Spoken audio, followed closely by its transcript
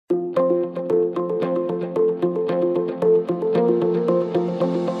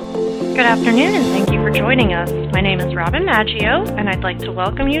Good afternoon, and thank you for joining us. My name is Robin Maggio, and I'd like to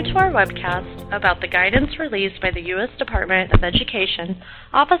welcome you to our webcast about the guidance released by the U.S. Department of Education,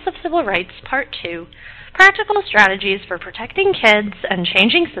 Office of Civil Rights, Part 2, Practical Strategies for Protecting Kids and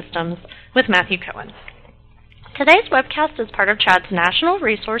Changing Systems, with Matthew Cohen. Today's webcast is part of CHADD's National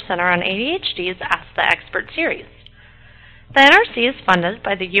Resource Center on ADHD's Ask the Expert series. The NRC is funded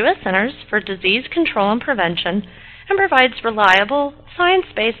by the U.S. Centers for Disease Control and Prevention and provides reliable,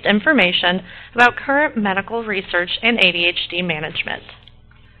 science-based information about current medical research in ADHD management.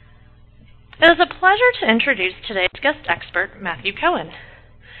 It is a pleasure to introduce today's guest expert, Matthew Cohen.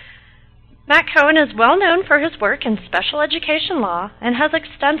 Matt Cohen is well known for his work in special education law and has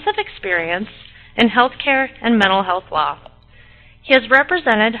extensive experience in healthcare and mental health law. He has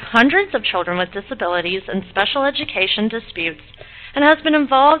represented hundreds of children with disabilities in special education disputes and has been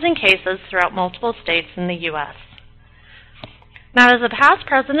involved in cases throughout multiple states in the U.S. Matt is a past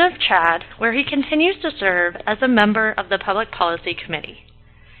president of CHADD, where he continues to serve as a member of the Public Policy Committee.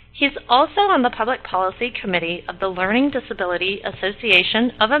 He's also on the Public Policy Committee of the Learning Disability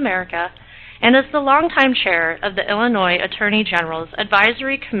Association of America and is the longtime chair of the Illinois Attorney General's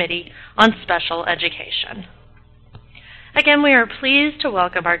Advisory Committee on Special Education. Again, we are pleased to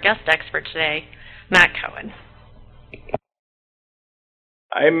welcome our guest expert today, Matt Cohen.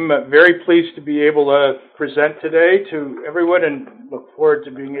 I'm very pleased to be able to present today to everyone and look forward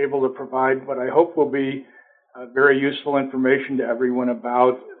to being able to provide what I hope will be very useful information to everyone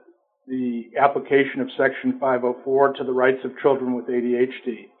about the application of Section 504 to the rights of children with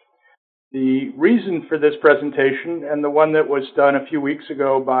ADHD. The reason for this presentation, and the one that was done a few weeks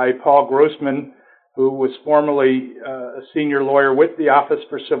ago by Paul Grossman, who was formerly a senior lawyer with the Office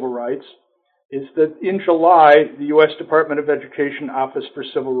for Civil Rights, is that in July, the U.S. Department of Education Office for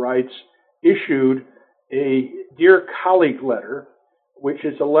Civil Rights issued a Dear Colleague letter, which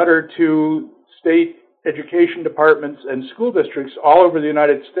is a letter to state education departments and school districts all over the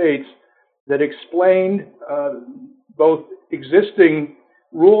United States that explained both existing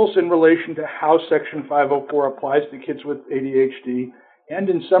rules in relation to how Section 504 applies to kids with ADHD, and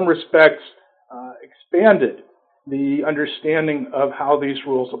in some respects expanded the understanding of how these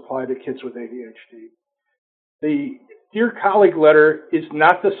rules apply to kids with ADHD. The Dear Colleague letter is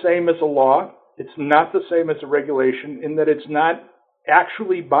not the same as a law. It's not the same as a regulation in that it's not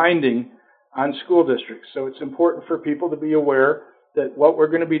actually binding on school districts. So it's important for people to be aware that what we're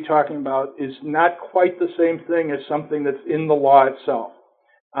going to be talking about is not quite the same thing as something that's in the law itself.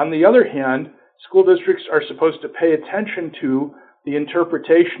 On the other hand, school districts are supposed to pay attention to the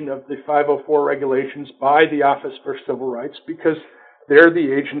interpretation of the 504 regulations by the Office for Civil Rights because they're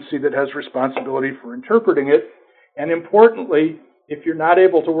the agency that has responsibility for interpreting it. And importantly, if you're not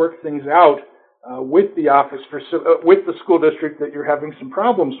able to work things out with the with the school district that you're having some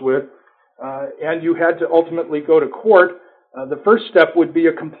problems with, and you had to ultimately go to court, the first step would be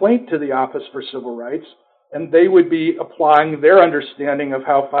a complaint to the Office for Civil Rights, and they would be applying their understanding of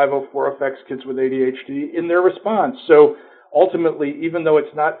how 504 affects kids with ADHD in their response. So ultimately, even though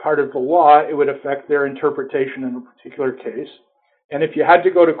it's not part of the law, it would affect their interpretation in a particular case. And if you had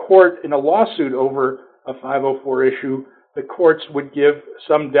to go to court in a lawsuit over a 504 issue, the courts would give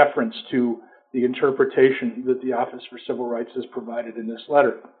some deference to the interpretation that the Office for Civil Rights has provided in this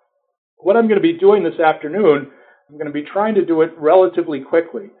letter. What I'm going to be doing this afternoon, I'm going to be trying to do it relatively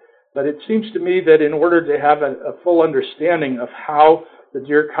quickly, but it seems to me that in order to have a full understanding of how the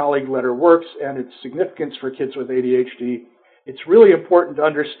Dear Colleague letter works and its significance for kids with ADHD, it's really important to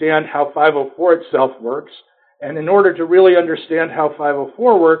understand how 504 itself works. And in order to really understand how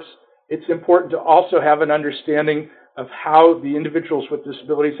 504 works, it's important to also have an understanding of how the Individuals with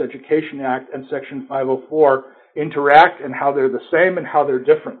Disabilities Education Act and Section 504 interact and how they're the same and how they're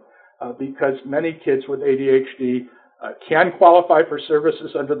different. Because many kids with ADHD can qualify for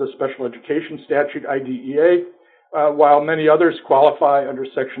services under the Special Education Statute, IDEA, while many others qualify under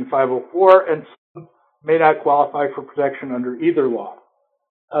Section 504 and may not qualify for protection under either law.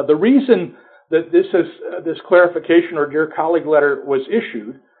 The reason that this clarification or Dear Colleague letter was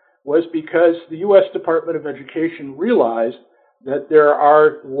issued was because the U.S. Department of Education realized that there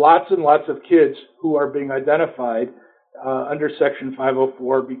are lots and lots of kids who are being identified under Section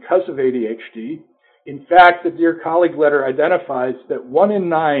 504 because of ADHD. In fact, the Dear Colleague letter identifies that 1 in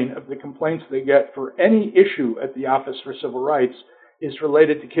 9 of the complaints they get for any issue at the Office for Civil Rights is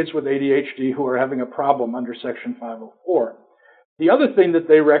related to kids with ADHD who are having a problem under Section 504. The other thing that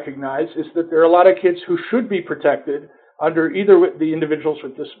they recognize is that there are a lot of kids who should be protected under either the Individuals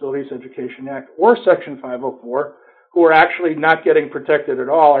with Disabilities Education Act or Section 504 who are actually not getting protected at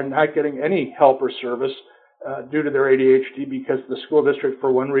all or not getting any help or service due to their ADHD because the school district,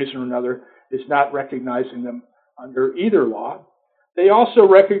 for one reason or another, is not recognizing them under either law. They also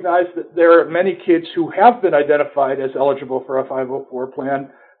recognize that there are many kids who have been identified as eligible for a 504 plan,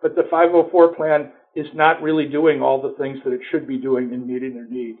 but the 504 plan is not really doing all the things that it should be doing in meeting their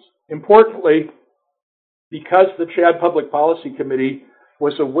needs. Importantly, because the CHADD Public Policy Committee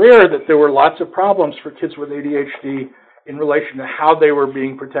was aware that there were lots of problems for kids with ADHD in relation to how they were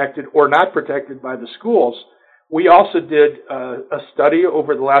being protected or not protected by the schools, we also did a study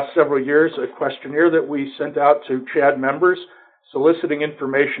over the last several years, a questionnaire that we sent out to CHADD members, soliciting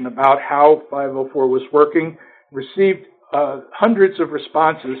information about how 504 was working, received hundreds of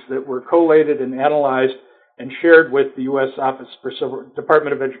responses that were collated and analyzed and shared with the U.S.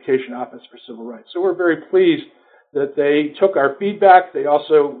 Department of Education Office for Civil Rights. So we're very pleased that they took our feedback.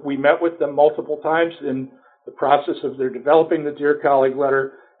 We met with them multiple times in the process of their developing the Dear Colleague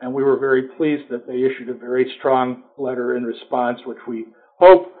letter, and we were very pleased that they issued a very strong letter in response, which we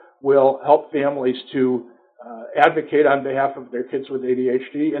hope will help families to advocate on behalf of their kids with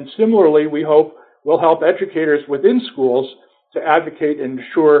ADHD. And similarly, we hope will help educators within schools to advocate and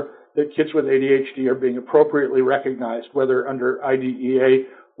ensure that kids with ADHD are being appropriately recognized, whether under IDEA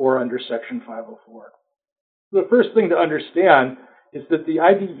or under Section 504. The first thing to understand is that the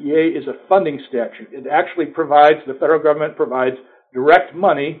IDEA is a funding statute. It actually the federal government provides direct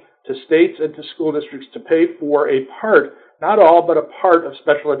money to states and to school districts to pay for a part, not all, but a part of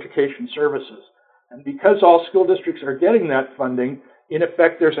special education services. And because all school districts are getting that funding, in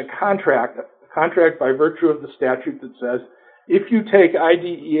effect, there's a contract by virtue of the statute that says, if you take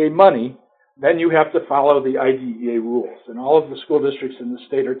IDEA money, then you have to follow the IDEA rules. And all of the school districts in the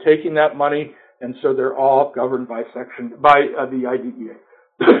state are taking that money, and so they're all governed by the IDEA.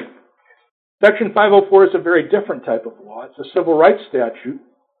 Section 504 is a very different type of law. It's a civil rights statute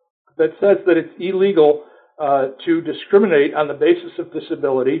that says that it's illegal to discriminate on the basis of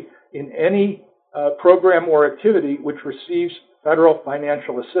disability in any program or activity which receives federal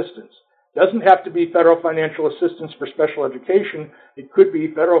financial assistance. It doesn't have to be federal financial assistance for special education. It could be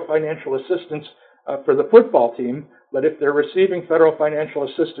federal financial assistance for the football team, but if they're receiving federal financial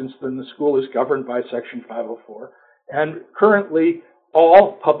assistance, then the school is governed by Section 504. And currently,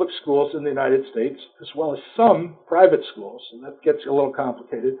 all public schools in the United States, as well as some private schools, and that gets a little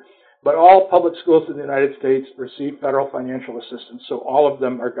complicated, but all public schools in the United States receive federal financial assistance, so all of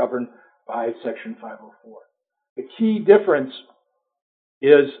them are governed by Section 504. The key difference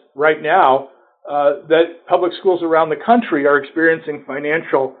is right now that public schools around the country are experiencing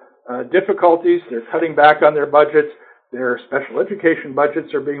financial difficulties. They're cutting back on their budgets. Their special education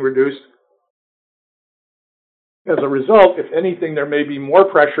budgets are being reduced. As a result, if anything, there may be more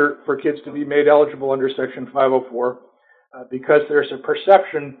pressure for kids to be made eligible under Section 504 because there's a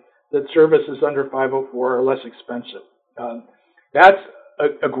perception that services under 504 are less expensive. That's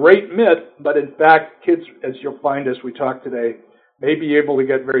a great myth, but in fact, kids, as you'll find as we talk today, may be able to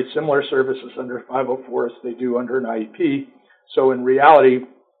get very similar services under 504 as they do under an IEP. So in reality,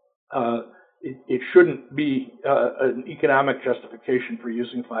 it shouldn't be an economic justification for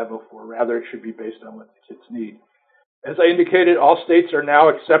using 504. Rather, it should be based on what the kids need. As I indicated, all states are now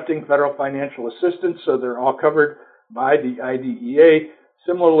accepting federal financial assistance, so they're all covered by the IDEA.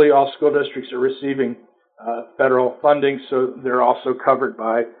 Similarly, all school districts are receiving federal funding, so they're also covered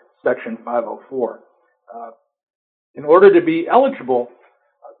by Section 504. In order to be eligible,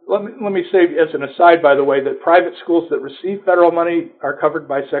 let me say as an aside, by the way, that private schools that receive federal money are covered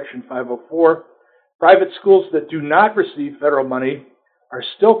by Section 504. Private schools that do not receive federal money are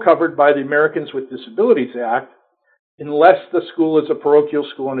still covered by the Americans with Disabilities Act, unless the school is a parochial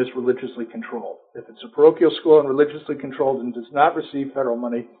school and is religiously controlled. If it's a parochial school and religiously controlled and does not receive federal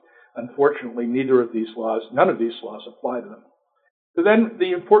money, unfortunately, none of these laws apply to them. So then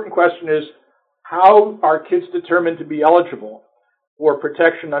the important question is, how are kids determined to be eligible for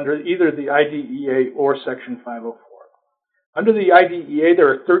protection under either the IDEA or Section 504? Under the IDEA, there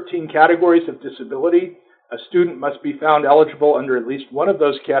are 13 categories of disability. A student must be found eligible under at least one of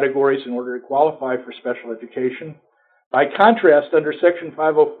those categories in order to qualify for special education. By contrast, under Section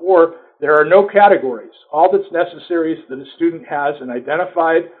 504, there are no categories. All that's necessary is that a student has an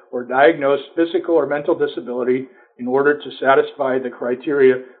identified or diagnosed physical or mental disability in order to satisfy the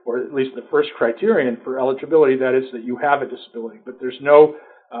criteria, or at least the first criterion for eligibility, that is that you have a disability. But there's no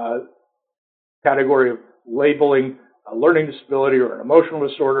category of labeling a learning disability or an emotional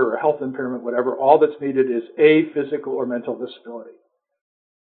disorder or a health impairment, whatever. All that's needed is a physical or mental disability.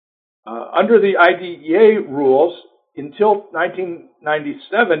 Under the IDEA rules, until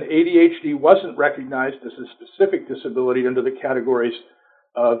 1997, ADHD wasn't recognized as a specific disability under the categories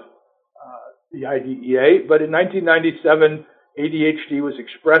of the IDEA, but in 1997, ADHD was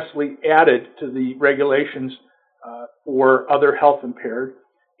expressly added to the regulations for other health impaired,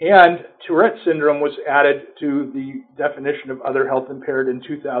 and Tourette syndrome was added to the definition of other health impaired in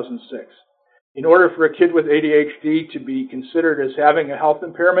 2006. In order for a kid with ADHD to be considered as having a health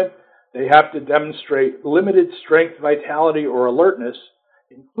impairment, they have to demonstrate limited strength, vitality, or alertness,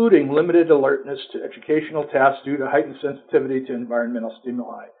 including limited alertness to educational tasks due to heightened sensitivity to environmental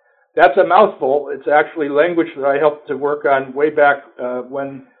stimuli. That's a mouthful. It's actually language that I helped to work on way back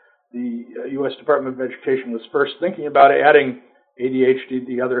when the U.S. Department of Education was first thinking about adding ADHD,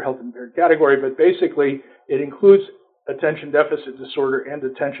 the other health impaired category, but basically it includes attention deficit disorder and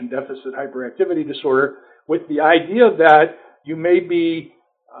attention deficit hyperactivity disorder, with the idea that you may be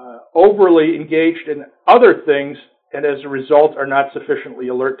overly engaged in other things and as a result are not sufficiently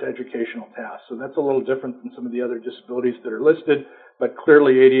alert to educational tasks. So that's a little different than some of the other disabilities that are listed, but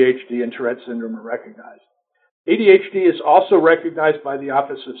clearly ADHD and Tourette syndrome are recognized. ADHD is also recognized by the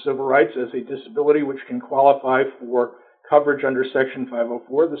Office of Civil Rights as a disability which can qualify for coverage under Section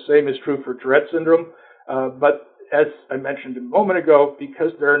 504. The same is true for Tourette syndrome, but as I mentioned a moment ago,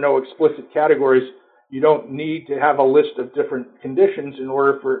 because there are no explicit categories, you don't need to have a list of different conditions in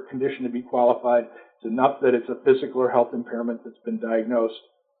order for a condition to be qualified. It's enough that it's a physical or health impairment that's been diagnosed.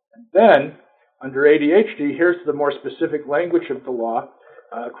 And then, under ADHD, here's the more specific language of the law.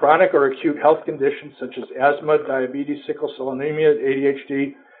 Chronic or acute health conditions such as asthma, diabetes, sickle cell anemia,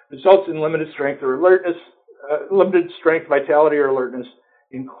 ADHD results in limited strength or alertness, limited strength, vitality, or alertness,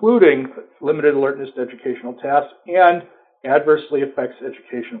 including limited alertness to educational tasks, and adversely affects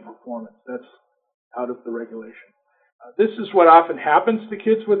educational performance. That's out of the regulation. This is what often happens to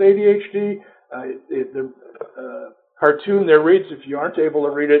kids with ADHD. The cartoon there reads, if you aren't able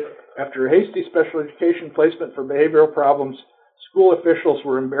to read it, after a hasty special education placement for behavioral problems, school officials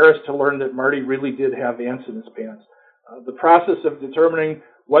were embarrassed to learn that Marty really did have ants in his pants. The process of determining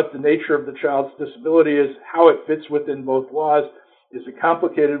what the nature of the child's disability is, how it fits within both laws, is a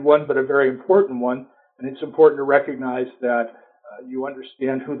complicated one, but a very important one. And it's important to recognize that you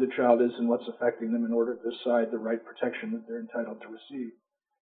understand who the child is and what's affecting them in order to decide the right protection that they're entitled to receive.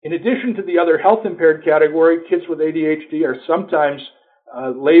 In addition to the other health impaired category, kids with ADHD are sometimes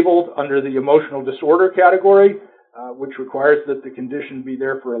labeled under the emotional disorder category, which requires that the condition be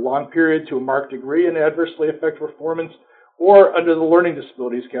there for a long period to a marked degree and adversely affect performance, or under the learning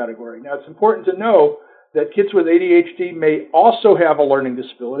disabilities category. Now, it's important to know that kids with ADHD may also have a learning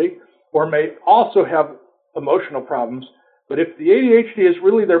disability or may also have emotional problems, but if the ADHD is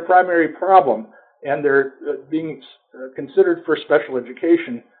really their primary problem and they're being considered for special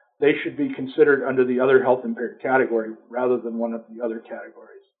education, they should be considered under the other health impaired category rather than one of the other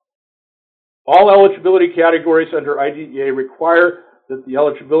categories. All eligibility categories under IDEA require that the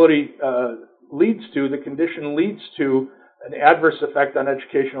eligibility the condition leads to an adverse effect on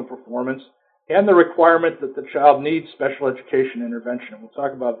educational performance and the requirement that the child needs special education intervention. We'll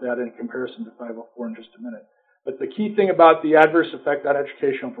talk about that in comparison to 504 in just a minute. But the key thing about the adverse effect on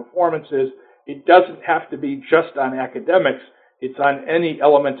educational performance is it doesn't have to be just on academics. It's on any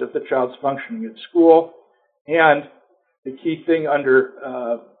element of the child's functioning at school. And the key thing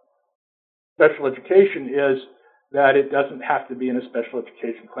under special education is that it doesn't have to be in a special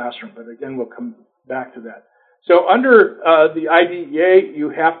education classroom. But again, we'll come back to that. So under the IDEA,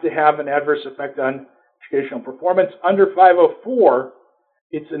 you have to have an adverse effect on educational performance. Under 504,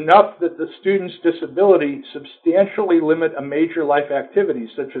 it's enough that the student's disability substantially limit a major life activity,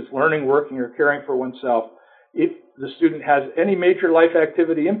 such as learning, working, or caring for oneself. If the student has any major life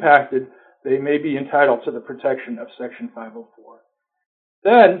activity impacted, they may be entitled to the protection of Section 504.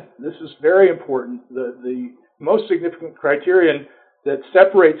 Then, this is very important, the most significant criterion that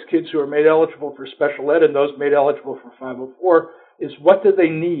separates kids who are made eligible for special ed and those made eligible for 504 is what do they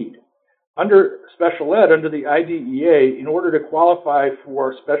need? Under special ed, under the IDEA, in order to qualify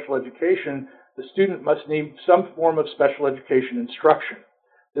for special education, the student must need some form of special education instruction.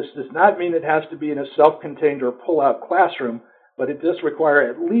 This does not mean it has to be in a self-contained or pull-out classroom, but it does require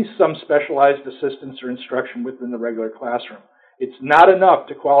at least some specialized assistance or instruction within the regular classroom. It's not enough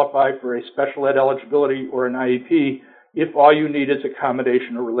to qualify for a special ed eligibility or an IEP if all you need is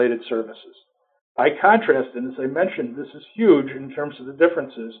accommodation or related services. By contrast, and as I mentioned, this is huge in terms of the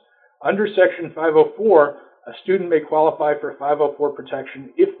differences, under Section 504, a student may qualify for 504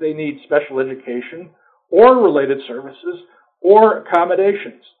 protection if they need special education or related services or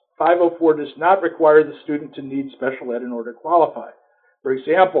accommodations. 504 does not require the student to need special ed in order to qualify. For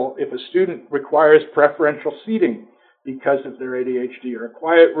example, if a student requires preferential seating because of their ADHD, or a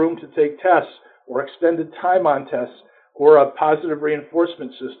quiet room to take tests, or extended time on tests, or a positive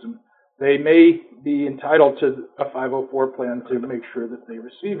reinforcement system, they may be entitled to a 504 plan to make sure that they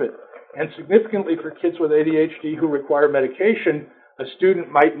receive it. And significantly for kids with ADHD who require medication, a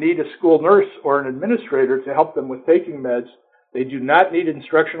student might need a school nurse or an administrator to help them with taking meds. They do not need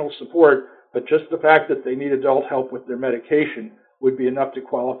instructional support, but just the fact that they need adult help with their medication would be enough to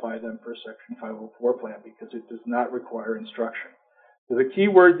qualify them for a Section 504 plan because it does not require instruction. So the key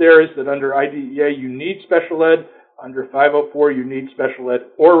word there is that under IDEA you need special ed, under 504 you need special ed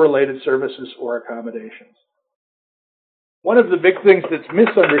or related services or accommodations. One of the big things that's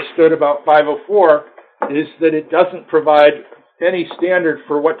misunderstood about 504 is that it doesn't provide any standard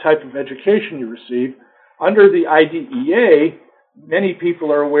for what type of education you receive. Under the IDEA, many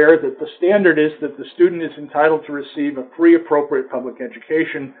people are aware that the standard is that the student is entitled to receive a free appropriate public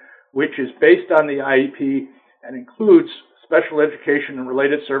education, which is based on the IEP and includes special education and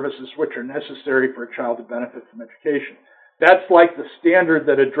related services which are necessary for a child to benefit from education. That's like the standard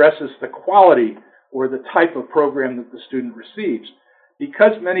that addresses the quality or the type of program that the student receives.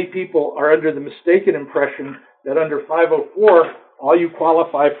 Because many people are under the mistaken impression that under 504, all you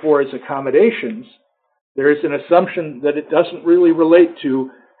qualify for is accommodations, there is an assumption that it doesn't really relate to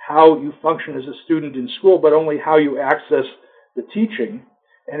how you function as a student in school, but only how you access the teaching.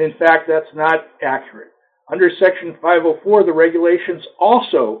 And in fact, that's not accurate. Under Section 504, the regulations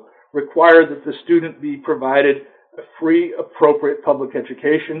also require that the student be provided a free, appropriate public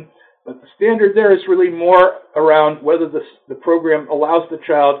education. But the standard there is really more around whether the program allows the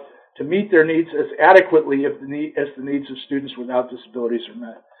child to meet their needs as adequately as the needs of students without disabilities are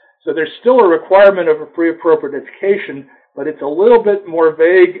met. So there's still a requirement of a free appropriate education, but it's a little bit more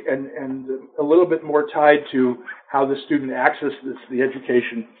vague and a little bit more tied to how the student accesses the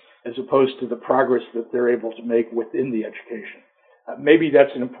education as opposed to the progress that they're able to make within the education. Maybe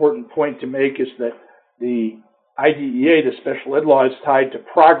that's an important point to make, is that the IDEA, the special ed law, is tied to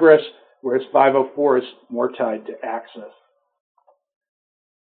progress, whereas 504 is more tied to access.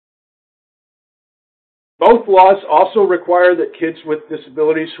 Both laws also require that kids with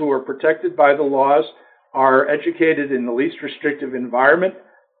disabilities who are protected by the laws are educated in the least restrictive environment.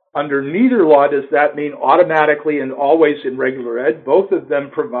 Under neither law does that mean automatically and always in regular ed. Both of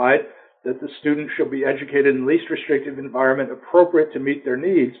them provide that the student shall be educated in the least restrictive environment appropriate to meet their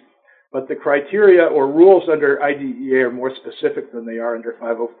needs. But the criteria or rules under IDEA are more specific than they are under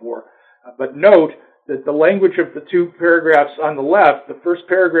 504. But note that the language of the two paragraphs on the left, the first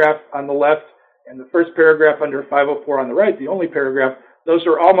paragraph on the left and the first paragraph under 504 on the right, the only paragraph, those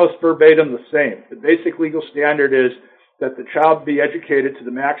are almost verbatim the same. The basic legal standard is that the child be educated to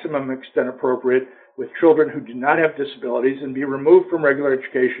the maximum extent appropriate with children who do not have disabilities and be removed from regular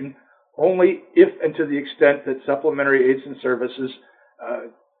education only if and to the extent that supplementary aids and services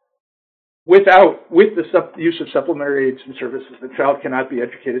with the use of supplementary aids and services, the child cannot be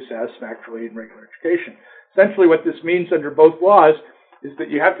educated satisfactorily in regular education. Essentially what this means under both laws is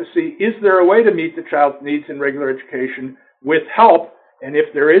that you have to see, is there a way to meet the child's needs in regular education with help? And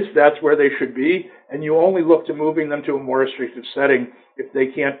if there is, that's where they should be. And you only look to moving them to a more restrictive setting if they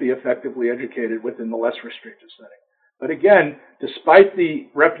can't be effectively educated within the less restrictive setting. But again, despite the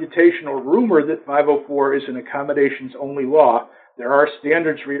reputation or rumor that 504 is an accommodations-only law, there are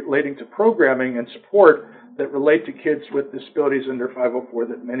standards relating to programming and support that relate to kids with disabilities under 504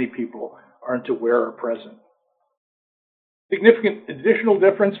 that many people aren't aware are present. Significant additional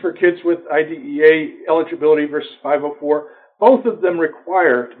difference for kids with IDEA eligibility versus 504, both of them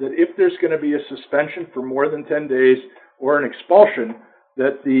require that if there's going to be a suspension for more than 10 days or an expulsion,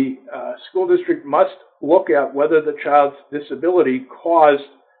 that the school district must look at whether the child's disability caused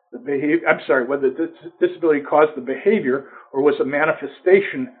the behavior, whether the disability caused the behavior or was a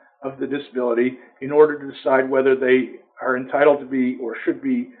manifestation of the disability in order to decide whether they are entitled to be or should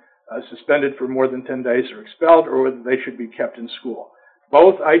be suspended for more than 10 days or expelled, or whether they should be kept in school.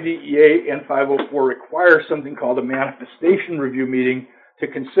 Both IDEA and 504 require something called a manifestation review meeting to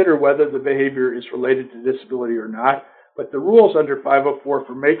consider whether the behavior is related to disability or not. But the rules under 504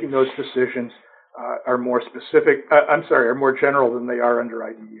 for making those decisions are more specific, are more general than they are under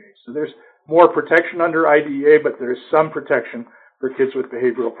IDEA. So there's more protection under IDEA, but there's some protection for kids with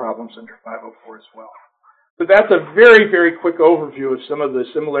behavioral problems under 504 as well. So that's a very, very quick overview of some of the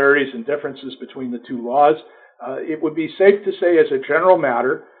similarities and differences between the two laws. It would be safe to say as a general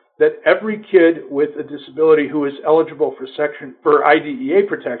matter that every kid with a disability who is eligible for IDEA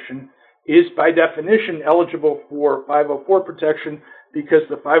protection is by definition eligible for 504 protection because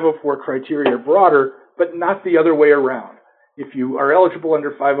the 504 criteria are broader, but not the other way around. If you are eligible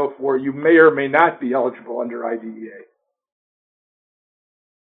under 504, you may or may not be eligible under IDEA.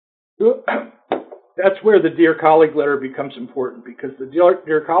 That's where the Dear Colleague letter becomes important, because the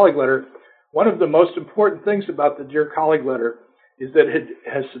Dear Colleague letter One of the most important things about the Dear Colleague letter is that it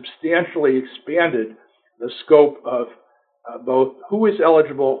has substantially expanded the scope of both who is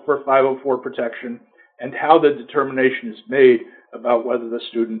eligible for 504 protection and how the determination is made about whether the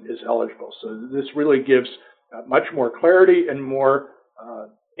student is eligible. So this really gives much more clarity and more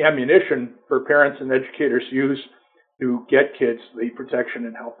ammunition for parents and educators use to get kids the protection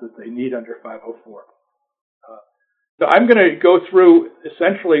and help that they need under 504. So I'm going to go through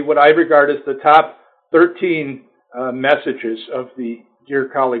essentially what I regard as the top 13 messages of the Dear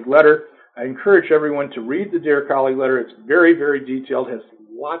Colleague letter. I encourage everyone to read the Dear Colleague letter. It's very, very detailed, has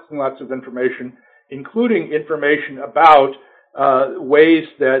lots and lots of information, including information about ways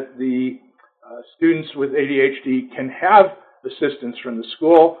that the students with ADHD can have assistance from the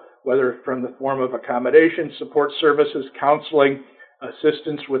school, whether from the form of accommodation, support services, counseling,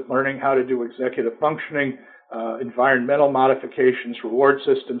 assistance with learning how to do executive functioning, environmental modifications, reward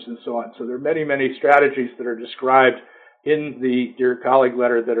systems, and so on. So there are many, many strategies that are described in the Dear Colleague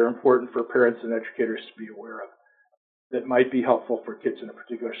letter that are important for parents and educators to be aware of that might be helpful for kids in a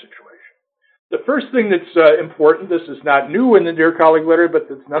particular situation. The first thing that's important, this is not new in the Dear Colleague letter, but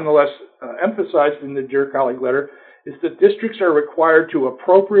that's nonetheless emphasized in the Dear Colleague letter, is that districts are required to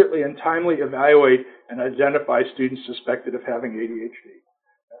appropriately and timely evaluate and identify students suspected of having ADHD.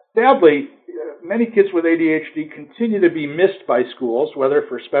 Sadly, many kids with ADHD continue to be missed by schools, whether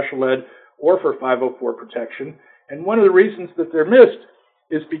for special ed or for 504 protection. And one of the reasons that they're missed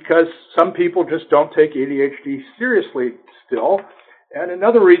is because some people just don't take ADHD seriously still. And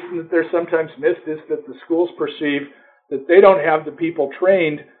another reason that they're sometimes missed is that the schools perceive that they don't have the people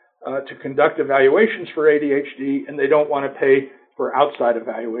trained to conduct evaluations for ADHD, and they don't want to pay for outside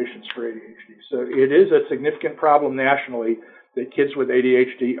evaluations for ADHD. So it is a significant problem nationally that kids with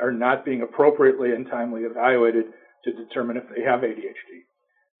ADHD are not being appropriately and timely evaluated to determine if they have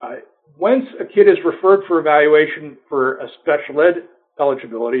ADHD. Once a kid is referred for evaluation for a special ed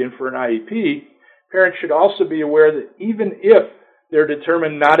eligibility and for an IEP, parents should also be aware that even if they're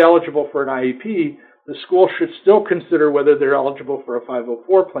determined not eligible for an IEP, the school should still consider whether they're eligible for a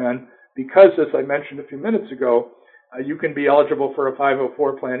 504 plan because, as I mentioned a few minutes ago, you can be eligible for a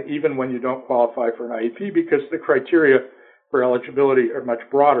 504 plan even when you don't qualify for an IEP because the criteria for eligibility are much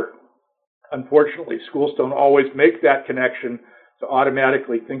broader. Unfortunately, schools don't always make that connection to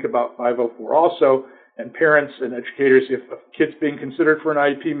automatically think about 504 also, and parents and educators, if a kid's being considered for an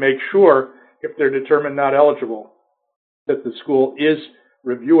IEP, make sure, if they're determined not eligible, that the school is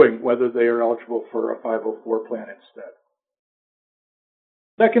reviewing whether they are eligible for a 504 plan instead.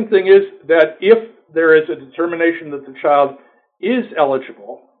 Second thing is that if there is a determination that the child is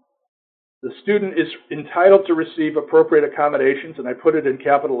eligible, the student is entitled to receive appropriate accommodations, and I put it in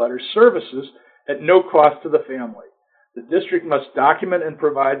capital letters, services at no cost to the family. The district must document and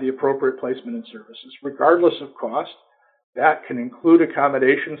provide the appropriate placement and services, regardless of cost. That can include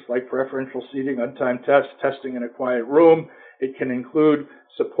accommodations like preferential seating, untimed tests, testing in a quiet room. It can include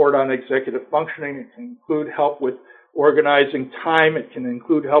support on executive functioning. It can include help with organizing time. It can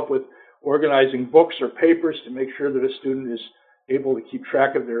include help with organizing books or papers to make sure that a student is able to keep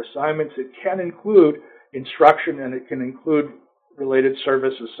track of their assignments. It can include instruction, and it can include related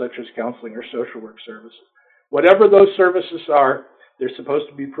services such as counseling or social work services. Whatever those services are, they're supposed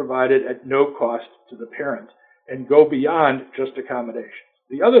to be provided at no cost to the parent and go beyond just accommodations.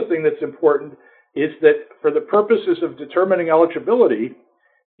 The other thing that's important is that for the purposes of determining eligibility,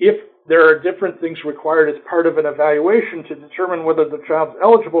 if there are different things required as part of an evaluation to determine whether the child's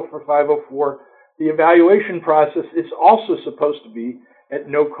eligible for 504, the evaluation process is also supposed to be at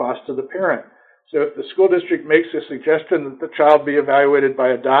no cost to the parent. So if the school district makes a suggestion that the child be evaluated by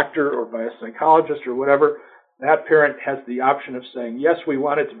a doctor or by a psychologist or whatever, that parent has the option of saying, yes, we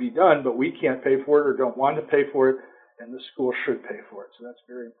want it to be done, but we can't pay for it or don't want to pay for it, and the school should pay for it. So that's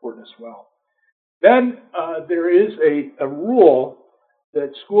very important as well. Then there is a rule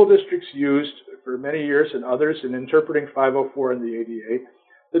that school districts used for many years and others in interpreting 504 and the ADA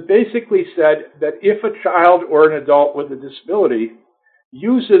that basically said that if a child or an adult with a disability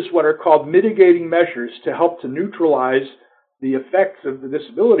uses what are called mitigating measures to help to neutralize the effects of the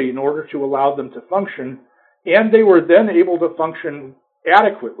disability in order to allow them to function, and they were then able to function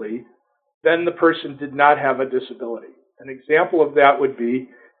adequately, then the person did not have a disability. An example of that would be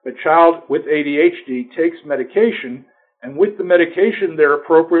if a child with ADHD takes medication, and with the medication they're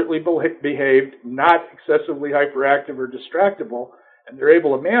appropriately behaved, not excessively hyperactive or distractible, and they're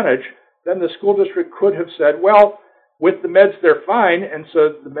able to manage, then the school district could have said, well, with the meds they're fine, and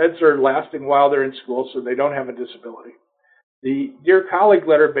so the meds are lasting while they're in school, so they don't have a disability. The Dear Colleague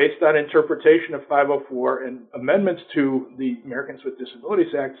letter, based on interpretation of 504 and amendments to the Americans with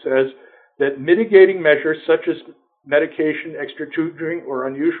Disabilities Act, says that mitigating measures such as medication, extra tutoring, or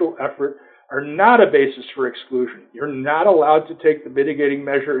unusual effort are not a basis for exclusion. You're not allowed to take the mitigating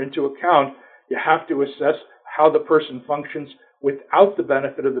measure into account. You have to assess how the person functions without the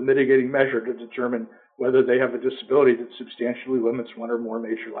benefit of the mitigating measure to determine whether they have a disability that substantially limits one or more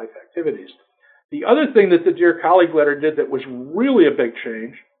major life activities. The other thing that the Dear Colleague letter did that was really a big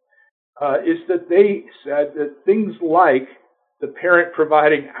change is that they said that things like the parent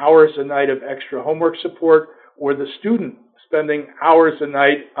providing hours a night of extra homework support or the student spending hours a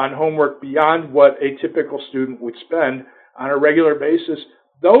night on homework beyond what a typical student would spend on a regular basis,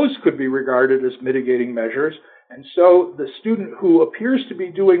 those could be regarded as mitigating measures. And so the student who appears to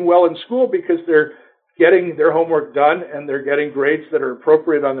be doing well in school because they're getting their homework done and they're getting grades that are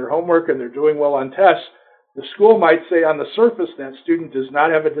appropriate on their homework and they're doing well on tests, the school might say on the surface that student does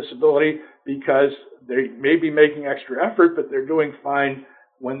not have a disability because they may be making extra effort, but they're doing fine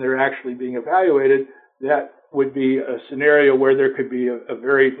when they're actually being evaluated. That would be a scenario where there could be a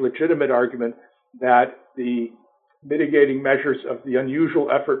very legitimate argument that the mitigating measures of the unusual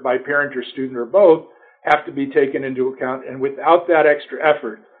effort by parent or student or both have to be taken into account, and without that extra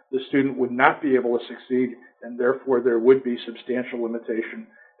effort, the student would not be able to succeed, and therefore there would be substantial limitation,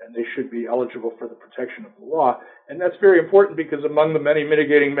 and they should be eligible for the protection of the law. And that's very important because among the many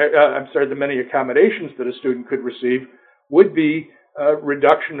the many accommodations that a student could receive would be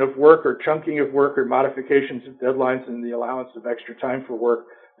reduction of work or chunking of work or modifications of deadlines and the allowance of extra time for work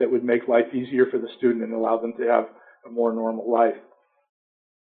that would make life easier for the student and allow them to have a more normal life.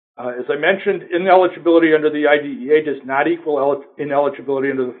 As I mentioned, ineligibility under the IDEA does not equal ineligibility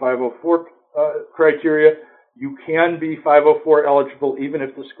under the 504 criteria. You can be 504 eligible even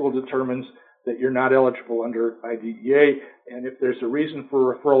if the school determines that you're not eligible under IDEA. And if there's a reason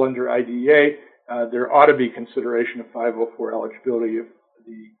for referral under IDEA, there ought to be consideration of 504 eligibility if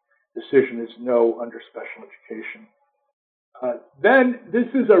the decision is no under special education. Then this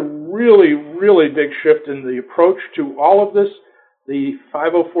is a really, really big shift in the approach to all of this. The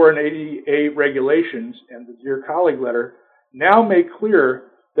 504 and ADA regulations and the Dear Colleague letter now make clear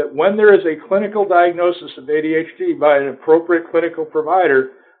that when there is a clinical diagnosis of ADHD by an appropriate clinical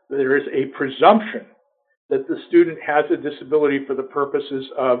provider, there is a presumption that the student has a disability for the purposes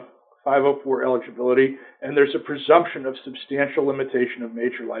of 504 eligibility, and there's a presumption of substantial limitation of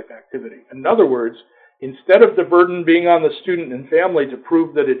major life activity. In other words, instead of the burden being on the student and family to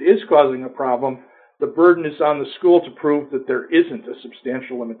prove that it is causing a problem, the burden is on the school to prove that there isn't a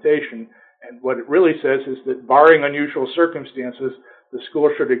substantial limitation. And what it really says is that barring unusual circumstances, the school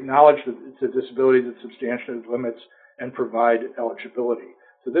should acknowledge that it's a disability that substantially limits and provide eligibility.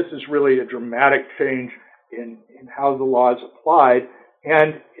 So this is really a dramatic change in how the law is applied.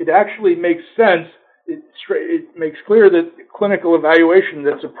 And it actually makes sense. It makes clear that clinical evaluation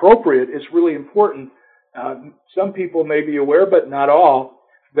that's appropriate is really important. Some people may be aware, but not all,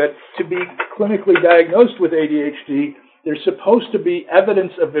 that to be clinically diagnosed with ADHD, there's supposed to be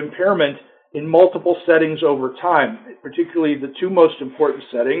evidence of impairment in multiple settings over time. Particularly the two most important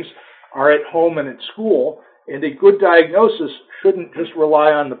settings are at home and at school. And a good diagnosis shouldn't just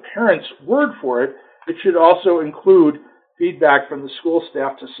rely on the parent's word for it. It should also include feedback from the school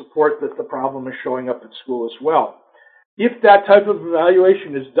staff to support that the problem is showing up at school as well. If that type of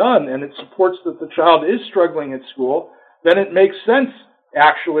evaluation is done and it supports that the child is struggling at school, then it makes sense,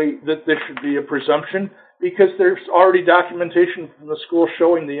 actually, that there should be a presumption because there's already documentation from the school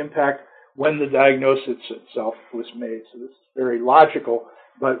showing the impact when the diagnosis itself was made. So this is very logical,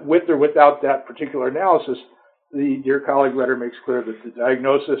 but with or without that particular analysis, the Dear Colleague letter makes clear that the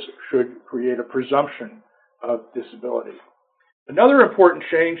diagnosis should create a presumption of disability. Another important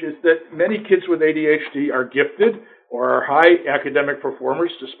change is that many kids with ADHD are gifted or are high academic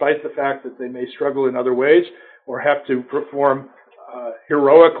performers despite the fact that they may struggle in other ways or have to perform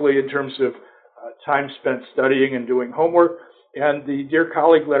heroically in terms of time spent studying and doing homework. And the Dear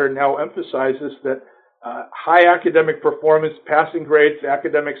Colleague letter now emphasizes that high academic performance, passing grades,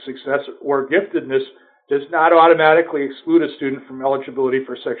 academic success, or giftedness does not automatically exclude a student from eligibility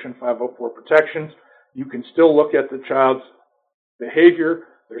for Section 504 protections. You can still look at the child's behavior,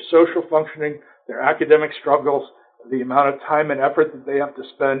 their social functioning, their academic struggles, the amount of time and effort that they have to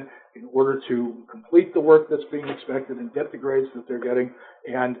spend in order to complete the work that's being expected and get the grades that they're getting.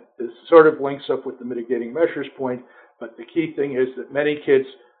 And this sort of links up with the mitigating measures point. But the key thing is that many kids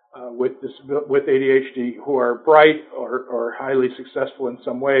with ADHD who are bright or highly successful in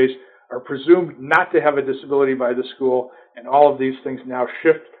some ways are presumed not to have a disability by the school. And all of these things now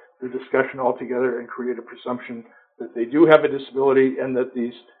shift the discussion altogether and create a presumption that they do have a disability and that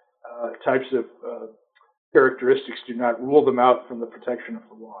these types of characteristics do not rule them out from the protection of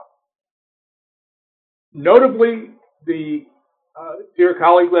the law. Notably, the Dear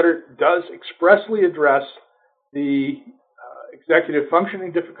Colleague letter does expressly address the executive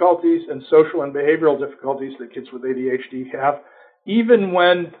functioning difficulties and social and behavioral difficulties that kids with ADHD have, even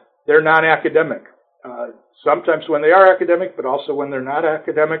when they're non-academic. Sometimes when they are academic, but also when they're not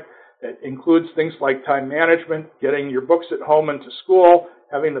academic. It includes things like time management, getting your books at home and to school,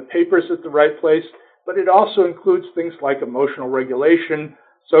 having the papers at the right place, but it also includes things like emotional regulation,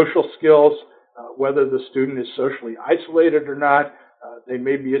 social skills, whether the student is socially isolated or not. They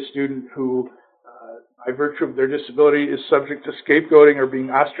may be a student who, by virtue of their disability, is subject to scapegoating or being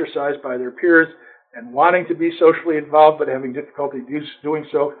ostracized by their peers and wanting to be socially involved but having difficulty doing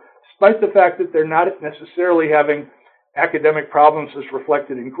so, despite the fact that they're not necessarily having academic problems as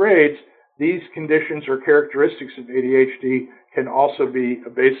reflected in grades. These conditions or characteristics of ADHD can also be a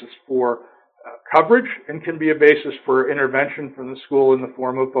basis for coverage and can be a basis for intervention from the school in the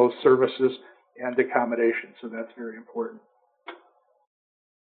form of both services and accommodation. So that's very important.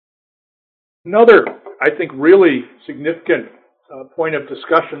 Another, I think, really significant point of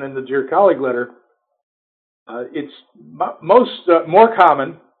discussion in the Dear Colleague letter, it's more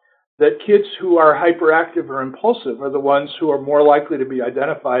common that kids who are hyperactive or impulsive are the ones who are more likely to be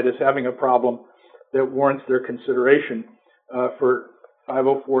identified as having a problem that warrants their consideration for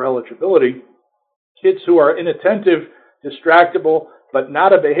 504 eligibility. Kids who are inattentive, distractible, but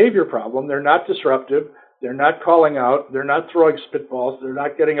not a behavior problem, they're not disruptive, they're not calling out, they're not throwing spitballs, they're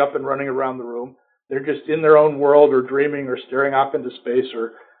not getting up and running around the room, they're just in their own world or dreaming or staring off into space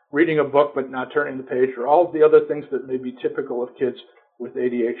or reading a book but not turning the page, or all of the other things that may be typical of kids with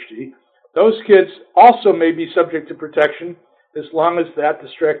ADHD. Those kids also may be subject to protection as long as that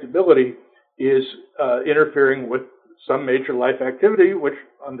distractibility is interfering with some major life activity, which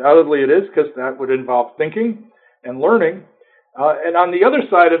undoubtedly it is, because that would involve thinking and learning. And on the other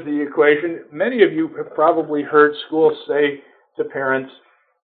side of the equation, many of you have probably heard schools say to parents,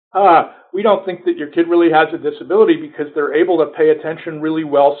 we don't think that your kid really has a disability because they're able to pay attention really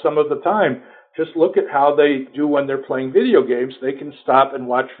well some of the time. Just look at how they do when they're playing video games. They can stop and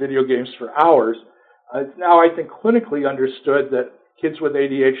watch video games for hours. It's now, I think, clinically understood that kids with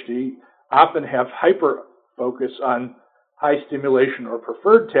ADHD often have hyper-focus on high stimulation or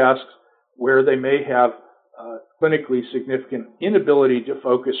preferred tasks where they may have clinically significant inability to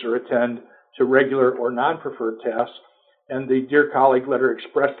focus or attend to regular or non-preferred tasks. And the Dear Colleague letter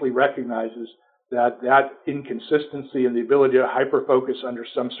expressly recognizes that inconsistency in the ability to hyper-focus under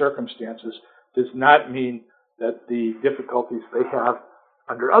some circumstances does not mean that the difficulties they have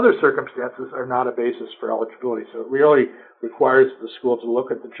under other circumstances are not a basis for eligibility. So it really requires the school to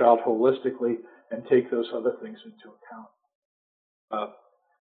look at the child holistically and take those other things into account.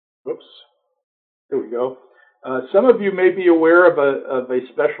 Here we go. Some of you may be aware of a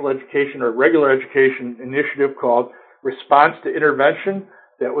special education or regular education initiative called Response to Intervention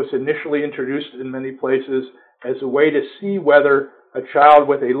that was initially introduced in many places as a way to see whether a child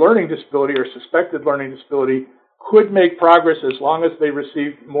with a learning disability or suspected learning disability could make progress as long as they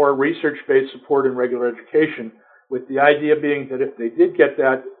received more research-based support in regular education, with the idea being that if they did get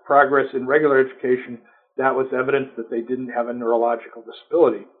that progress in regular education, that was evidence that they didn't have a neurological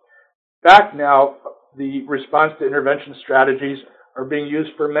disability. In fact, now, the response to intervention strategies are being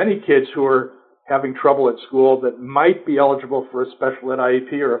used for many kids who are having trouble at school that might be eligible for a special ed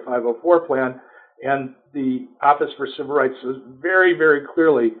IEP or a 504 plan. And the Office for Civil Rights says very, very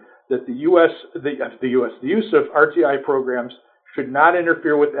clearly that the use of RTI programs should not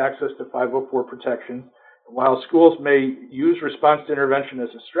interfere with access to 504 protections. While schools may use response to intervention as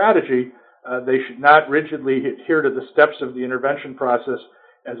a strategy, they should not rigidly adhere to the steps of the intervention process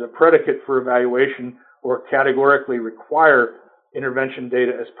as a predicate for evaluation or categorically require intervention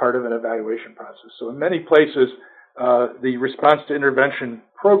data as part of an evaluation process. So in many places, the response to intervention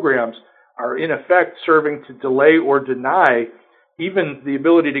programs are in effect serving to delay or deny even the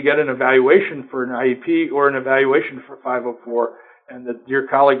ability to get an evaluation for an IEP or an evaluation for 504. And the Dear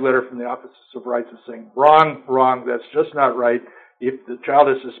Colleague letter from the Office of Civil Rights is saying, wrong, that's just not right. If the child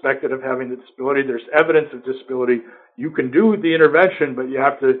is suspected of having the disability, there's evidence of disability, you can do the intervention, but you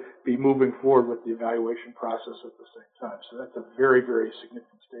have to be moving forward with the evaluation process at the same time. So that's a very, very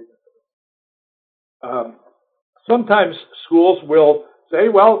significant statement. Sometimes schools will say,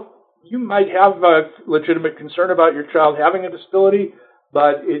 well, you might have a legitimate concern about your child having a disability,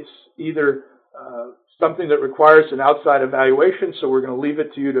 but it's either something that requires an outside evaluation, so we're going to leave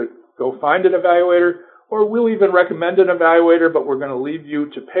it to you to go find an evaluator, or we'll even recommend an evaluator, but we're going to leave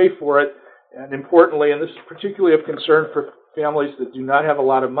you to pay for it. And importantly, and this is particularly of concern for families that do not have a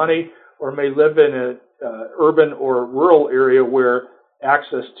lot of money or may live in an urban or rural area where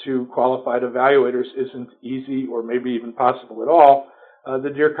access to qualified evaluators isn't easy or maybe even possible at all, the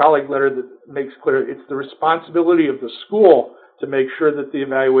Dear Colleague letter that makes clear it's the responsibility of the school to make sure that the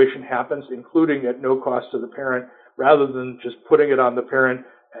evaluation happens, including at no cost to the parent, rather than just putting it on the parent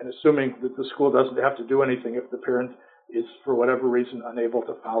and assuming that the school doesn't have to do anything if the parent is, for whatever reason, unable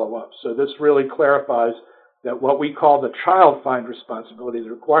to follow up. So this really clarifies that what we call the child find responsibility,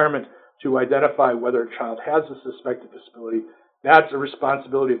 the requirement to identify whether a child has a suspected disability, that's a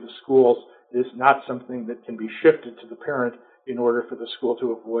responsibility of the schools. It is not something that can be shifted to the parent in order for the school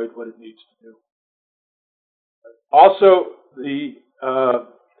to avoid what it needs to do. Also, the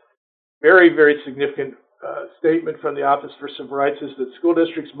very, very significant statement from the Office for Civil Rights is that school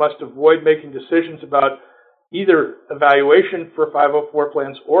districts must avoid making decisions about either evaluation for 504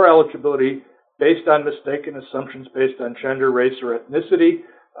 plans or eligibility based on mistaken assumptions based on gender, race, or ethnicity.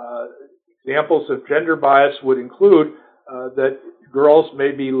 Examples of gender bias would include that girls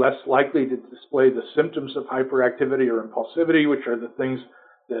may be less likely to display the symptoms of hyperactivity or impulsivity, which are the things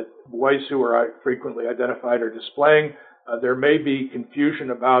that boys who are frequently identified are displaying. There may be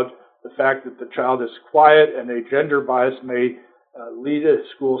confusion about the fact that the child is quiet, and a gender bias may lead a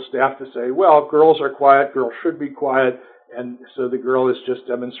school staff to say, well, girls are quiet, girls should be quiet, and so the girl is just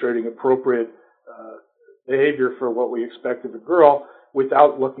demonstrating appropriate behavior for what we expect of a girl,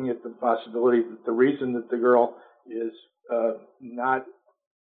 without looking at the possibility that the reason that the girl is not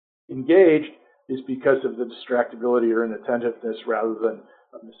engaged is because of the distractibility or inattentiveness rather than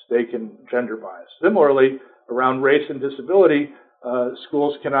a mistaken gender bias. Similarly, around race and disability,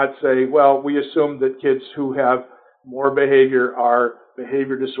 schools cannot say, well, we assume that kids who have more behavior are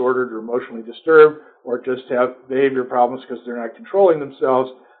behavior disordered or emotionally disturbed, or just have behavior problems because they're not controlling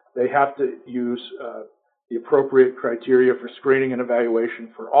themselves. They have to use the appropriate criteria for screening and evaluation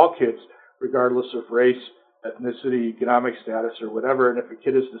for all kids, regardless of race, ethnicity, economic status, or whatever. And if a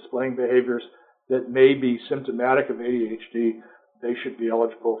kid is displaying behaviors that may be symptomatic of ADHD, they should be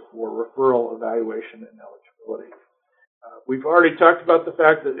eligible for referral, evaluation, and eligibility. We've already talked about the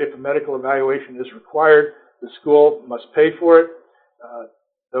fact that if a medical evaluation is required, the school must pay for it,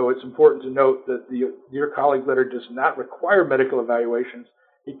 though it's important to note that the Dear Colleague letter does not require medical evaluations.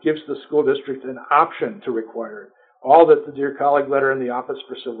 It gives the school district an option to require it. All that the Dear Colleague letter and the Office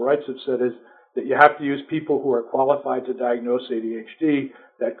for Civil Rights have said is that you have to use people who are qualified to diagnose ADHD.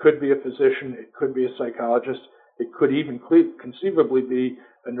 That could be a physician, it could be a psychologist, it could even conceivably be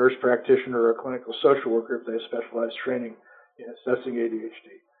a nurse practitioner or a clinical social worker if they have specialized training in assessing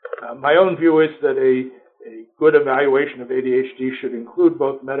ADHD. My own view is that a good evaluation of ADHD should include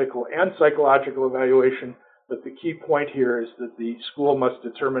both medical and psychological evaluation, but the key point here is that the school must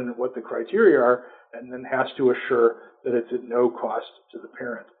determine what the criteria are and then has to assure that it's at no cost to the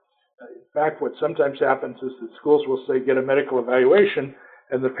parent. In fact, what sometimes happens is that schools will say, get a medical evaluation,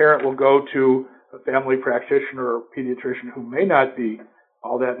 and the parent will go to a family practitioner or pediatrician who may not be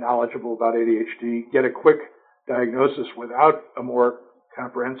all that knowledgeable about ADHD, get a quick diagnosis without a more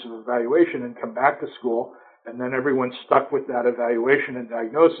comprehensive evaluation, and come back to school, and then everyone's stuck with that evaluation and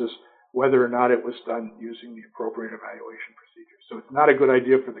diagnosis, whether or not it was done using the appropriate evaluation procedure. So it's not a good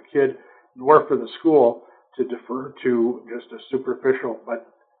idea for the kid nor for the school to defer to just a superficial but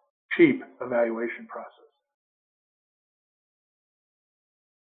cheap evaluation process.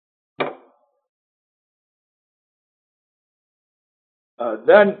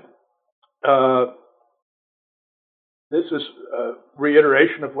 This is a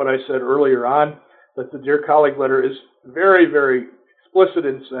reiteration of what I said earlier on, that the Dear Colleague letter is very, very explicit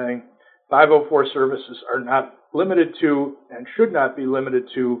in saying 504 services are not limited to and should not be limited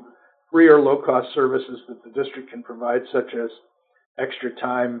to free or low-cost services that the district can provide, such as extra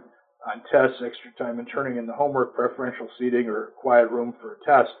time on tests, extra time in turning in the homework, preferential seating, or quiet room for a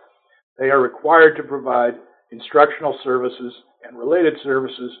test. They are required to provide instructional services and related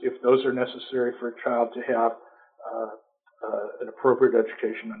services if those are necessary for a child to have an appropriate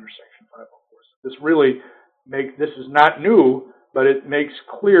education under Section 504. This is not new, but it makes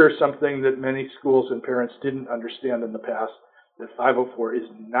clear something that many schools and parents didn't understand in the past, that 504 is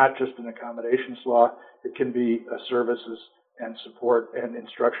not just an accommodations law, it can be a services and support and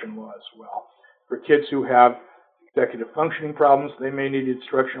instruction law as well. For kids who have executive functioning problems, they may need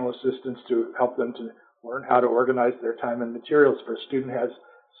instructional assistance to help them to learn how to organize their time and materials. For a student who has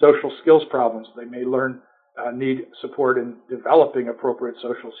social skills problems, they may need support in developing appropriate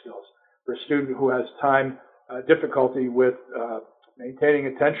social skills. For a student who has time difficulty with maintaining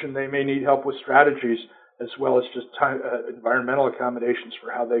attention, they may need help with strategies as well as just environmental accommodations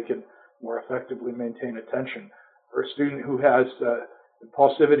for how they can more effectively maintain attention. For a student who has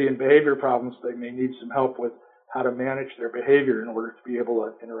impulsivity and behavior problems, they may need some help with how to manage their behavior in order to be able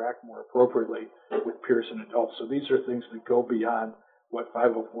to interact more appropriately with peers and adults. So these are things that go beyond what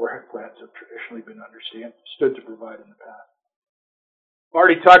 504 plans have traditionally been understood to provide in the past. I've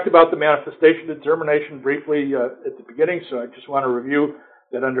already talked about the manifestation determination briefly at the beginning, so I just want to review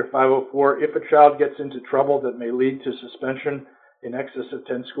that under 504, if a child gets into trouble that may lead to suspension in excess of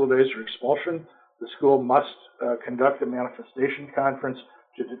 10 school days or expulsion, the school must conduct a manifestation conference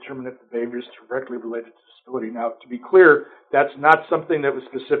to determine if the behavior is directly related to disability. Now, to be clear, that's not something that was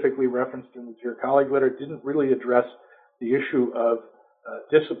specifically referenced in the Dear Colleague letter. It didn't really address the issue of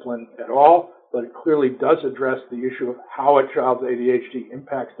discipline at all, but it clearly does address the issue of how a child's ADHD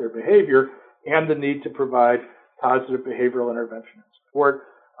impacts their behavior and the need to provide positive behavioral intervention and support.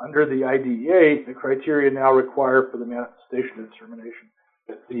 Under the IDEA, the criteria now require for the manifestation determination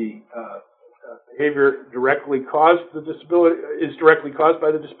that the behavior directly caused by the disability,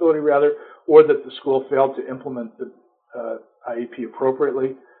 or that the school failed to implement the IEP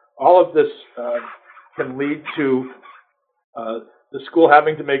appropriately. All of this can lead to the school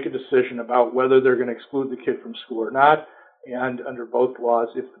having to make a decision about whether they're going to exclude the kid from school or not. And under both laws,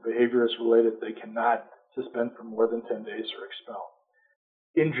 if the behavior is related, they cannot suspend for more than 10 days or expel.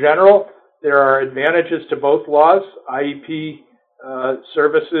 In general, there are advantages to both laws. IEP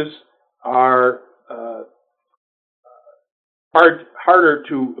services are harder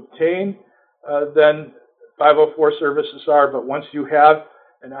to obtain than 504 services are, but once you have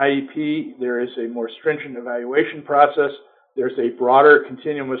an IEP, there is a more stringent evaluation process. There's a broader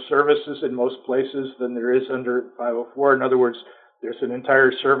continuum of services in most places than there is under 504. In other words, there's an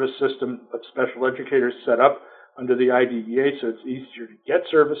entire service system of special educators set up under the IDEA, so it's easier to get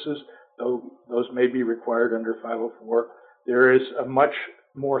services, though those may be required under 504. There is a much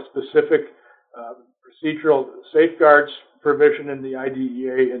more specific procedural safeguards provision in the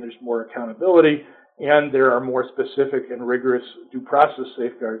IDEA, and there's more accountability, and there are more specific and rigorous due process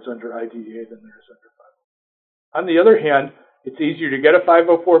safeguards under IDEA than there is under 504. On the other hand, it's easier to get a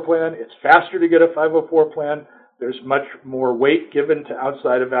 504 plan. It's faster to get a 504 plan. There's much more weight given to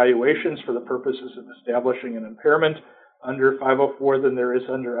outside evaluations for the purposes of establishing an impairment under 504 than there is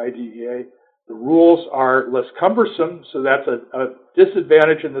under IDEA. The rules are less cumbersome, so that's a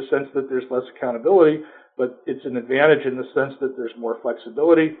disadvantage in the sense that there's less accountability, but it's an advantage in the sense that there's more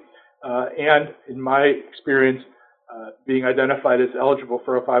flexibility. And in my experience, being identified as eligible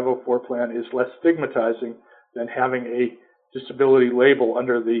for a 504 plan is less stigmatizing than having a disability label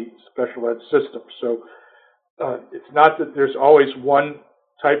under the special ed system. So it's not that there's always one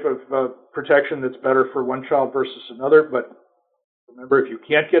type of protection that's better for one child versus another, but remember, if you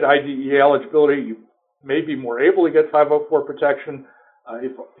can't get IDEA eligibility, you may be more able to get 504 protection.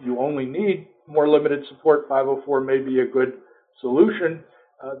 If you only need more limited support, 504 may be a good solution.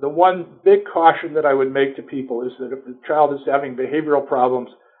 The one big caution that I would make to people is that if the child is having behavioral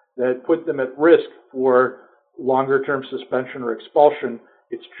problems that put them at risk for longer-term suspension or expulsion,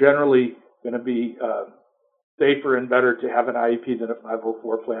 it's generally going to be safer and better to have an IEP than a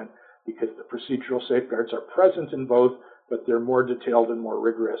 504 plan because the procedural safeguards are present in both, but they're more detailed and more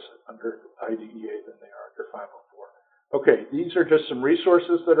rigorous under IDEA than they are under 504. Okay, these are just some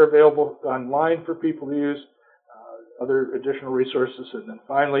resources that are available online for people to use, other additional resources, and then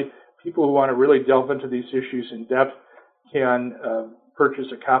finally, people who want to really delve into these issues in depth can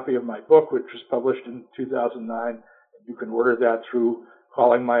purchase a copy of my book, which was published in 2009. You can order that through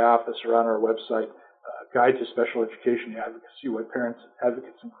calling my office or on our website, Guide to Special Education Advocacy, what parents,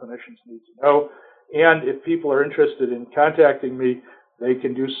 advocates, and clinicians need to know. And if people are interested in contacting me, they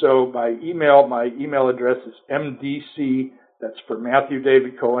can do so by email. My email address is mdc, that's for Matthew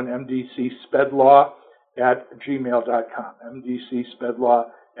David Cohen, mdcspedlaw @gmail.com,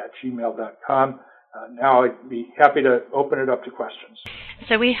 mdcspedlaw@gmail.com. Now I'd be happy to open it up to questions.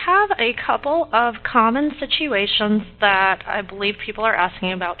 So we have a couple of common situations that I believe people are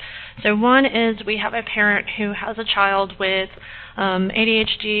asking about. So one is we have a parent who has a child with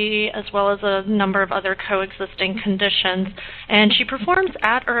ADHD as well as a number of other coexisting conditions, and she performs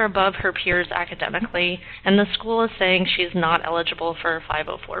at or above her peers academically, and the school is saying she's not eligible for a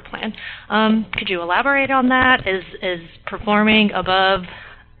 504 plan. Could you elaborate on that? Is performing above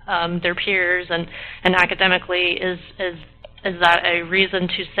their peers and academically, is that a reason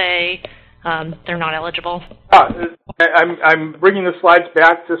to say they're not eligible? I'm bringing the slides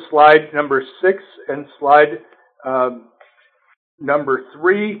back to slide number 6 and slide number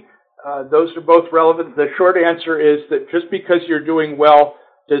 3. Those are both relevant. The short answer is that just because you're doing well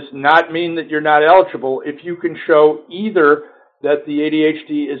does not mean that you're not eligible. If you can show either that the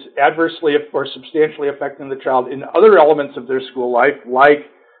ADHD is adversely or substantially affecting the child in other elements of their school life, like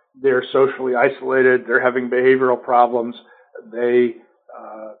they're socially isolated, they're having behavioral problems, they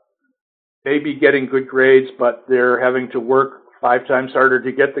may be getting good grades, but they're having to work 5 times harder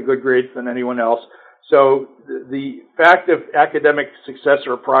to get the good grades than anyone else. So the fact of academic success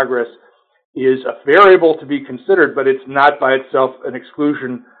or progress is a variable to be considered, but it's not by itself an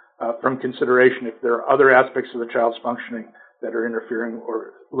exclusion from consideration if there are other aspects of the child's functioning that are interfering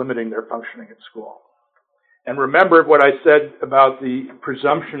or limiting their functioning at school. And remember what I said about the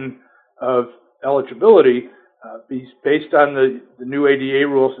presumption of eligibility. Based on the new ADA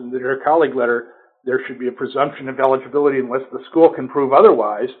rules in the Dear Colleague letter, there should be a presumption of eligibility unless the school can prove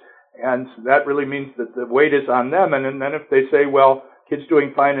otherwise. And that really means that the weight is on them. And then if they say, well, kid's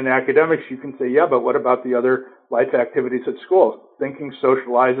doing fine in academics, you can say, yeah, but what about the other life activities at school? Thinking,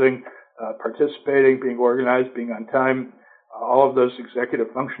 socializing, participating, being organized, being on time, all of those executive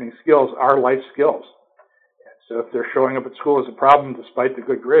functioning skills are life skills. And so if they're showing up at school as a problem despite the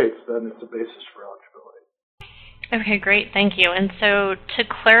good grades, then it's a basis for eligibility. Okay, great. Thank you. And so to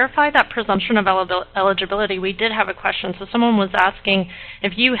clarify that presumption of eligibility, we did have a question. So someone was asking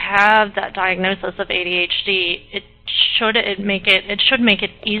if you have that diagnosis of ADHD, it should make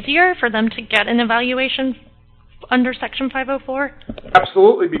it easier for them to get an evaluation under Section 504?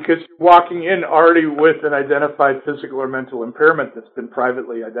 Absolutely, because you're walking in already with an identified physical or mental impairment that's been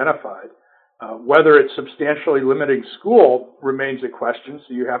privately identified. Whether it's substantially limiting school remains a question,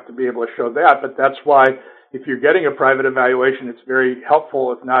 so you have to be able to show that. But that's why if you're getting a private evaluation, it's very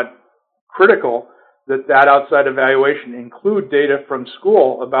helpful, if not critical, that outside evaluation include data from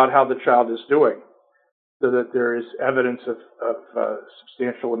school about how the child is doing, so that there is evidence of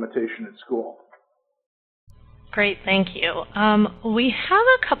substantial limitation at school. Great, thank you. We have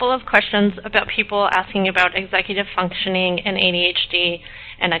a couple of questions about people asking about executive functioning and ADHD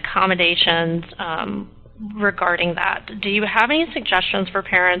and accommodations regarding that. Do you have any suggestions for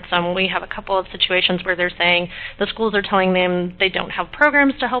parents? We have a couple of situations where they're saying the schools are telling them they don't have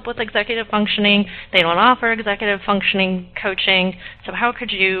programs to help with executive functioning, they don't offer executive functioning coaching. So how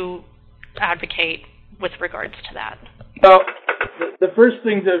could you advocate with regards to that? Well, the first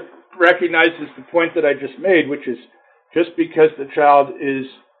thing to recognize is the point that I just made, which is just because the child is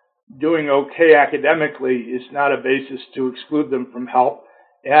doing okay academically is not a basis to exclude them from help,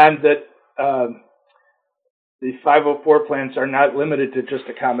 and that the 504 plans are not limited to just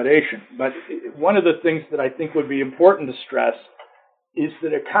accommodation. But one of the things that I think would be important to stress is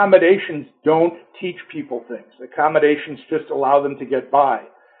that accommodations don't teach people things. Accommodations just allow them to get by.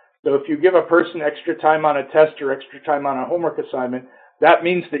 So if you give a person extra time on a test or extra time on a homework assignment, that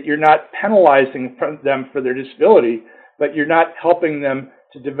means that you're not penalizing them for their disability, but you're not helping them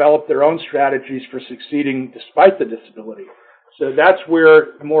to develop their own strategies for succeeding despite the disability. So that's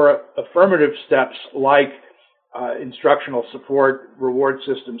where more affirmative steps like instructional support, reward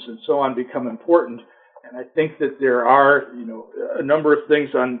systems, and so on become important. And I think that there are, a number of things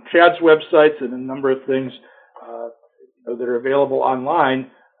on CHADD's websites and a number of things that are available online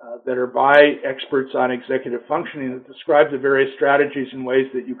that are by experts on executive functioning that describe the various strategies and ways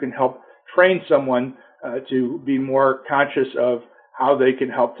that you can help train someone to be more conscious of how they can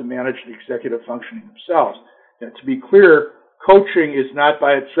help to manage the executive functioning themselves. And to be clear, coaching is not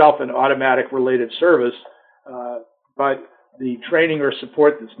by itself an automatic related service, but the training or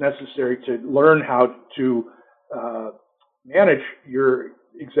support that's necessary to learn how to manage your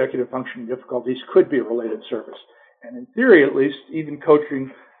executive functioning difficulties could be a related service. And in theory, at least, even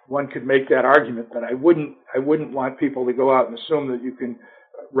coaching, one could make that argument, but I wouldn't want people to go out and assume that you can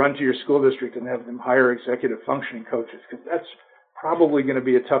run to your school district and have them hire executive functioning coaches, because that's probably going to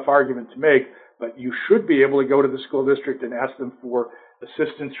be a tough argument to make, but you should be able to go to the school district and ask them for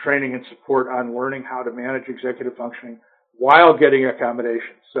assistance, training, and support on learning how to manage executive functioning while getting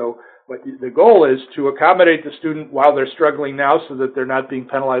accommodations. So the goal is to accommodate the student while they're struggling now so that they're not being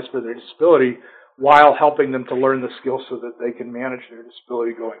penalized for their disability, while helping them to learn the skills so that they can manage their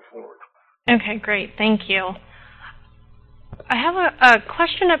disability going forward. Okay, great. Thank you. I have a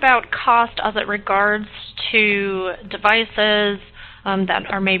question about cost as it regards to devices that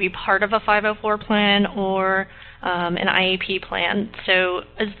are maybe part of a 504 plan or an IEP plan. So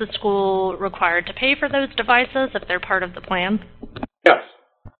is the school required to pay for those devices if they're part of the plan? Yes.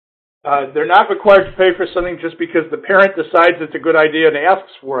 They're not required to pay for something just because the parent decides it's a good idea and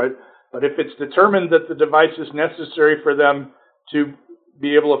asks for it. But if it's determined that the device is necessary for them to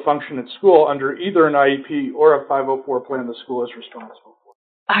be able to function at school under either an IEP or a 504 plan, the school is responsible for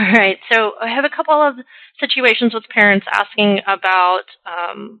it. All right. So I have a couple of situations with parents asking about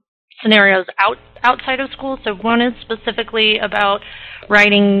scenarios outside of school. So one is specifically about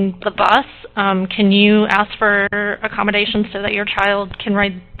riding the bus. Can you ask for accommodations so that your child can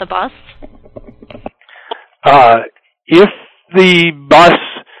ride the bus? If the bus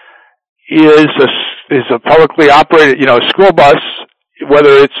is a publicly operated, a school bus,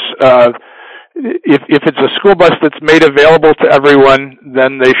 whether it's if it's a school bus that's made available to everyone,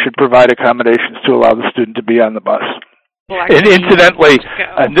 then they should provide accommodations to allow the student to be on the bus. Well, and incidentally,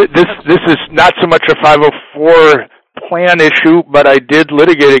 this is not so much a 504 plan issue, but I did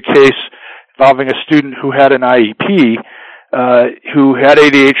litigate a case involving a student who had an IEP, who had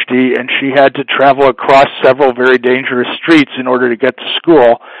ADHD, and she had to travel across several very dangerous streets in order to get to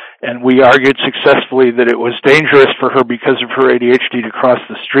school. And we argued successfully that it was dangerous for her because of her ADHD to cross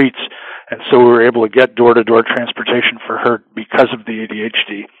the streets. And so we were able to get door-to-door transportation for her because of the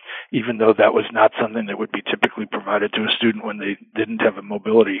ADHD, even though that was not something that would be typically provided to a student when they didn't have a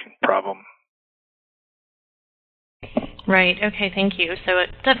mobility problem. Right. Okay. Thank you. So it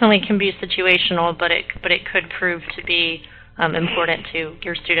definitely can be situational, but it could prove to be important to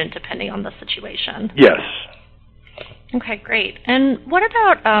your student depending on the situation. Yes. Okay. Great. And what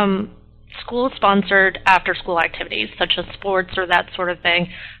about school-sponsored after-school activities, such as sports or that sort of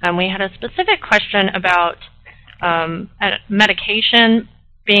thing? We had a specific question about medication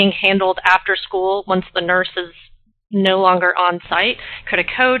being handled after school once the nurse is no longer on site. Could a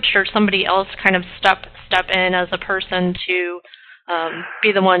coach or somebody else kind of step in as a person to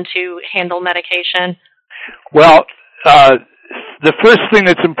be the one to handle medication? Well, the first thing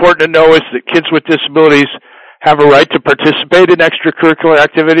that's important to know is that kids with disabilities have a right to participate in extracurricular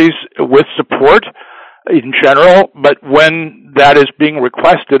activities with support in general, but when that is being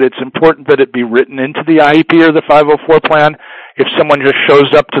requested, it's important that it be written into the IEP or the 504 plan. If someone just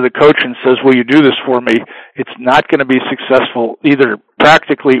shows up to the coach and says, will you do this for me, it's not going to be successful either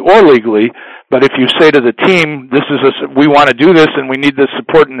practically or legally. But if you say to the team, we want to do this and we need this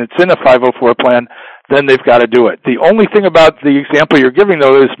support and it's in a 504 plan, then they've got to do it. The only thing about the example you're giving,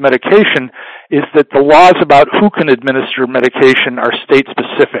 though, is medication, is that the laws about who can administer medication are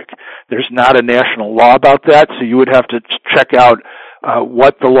state-specific. There's not a national law about that, so you would have to check out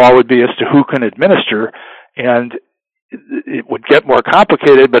what the law would be as to who can administer, and it would get more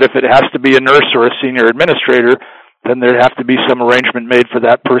complicated, but if it has to be a nurse or a senior administrator, then there'd have to be some arrangement made for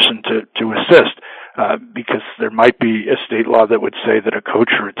that person to assist. Because there might be a state law that would say that a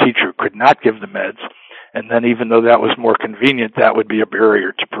coach or a teacher could not give the meds, and then even though that was more convenient, that would be a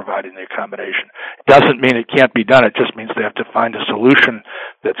barrier to providing the accommodation. It doesn't mean it can't be done, it just means they have to find a solution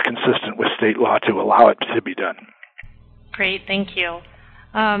that's consistent with state law to allow it to be done. Great, thank you.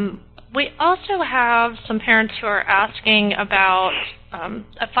 We also have some parents who are asking about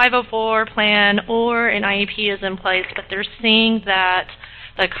a 504 plan or an IEP is in place, but they're seeing that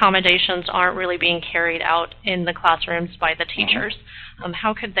the accommodations aren't really being carried out in the classrooms by the teachers.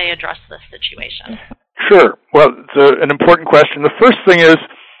 How could they address this situation? Sure. Well, it's an important question. The first thing is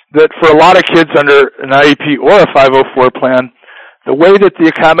that for a lot of kids under an IEP or a 504 plan, the way that the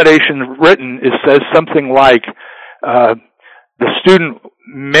accommodation is written says something like the student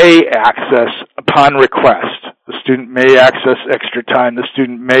may access upon request. The student may access extra time. The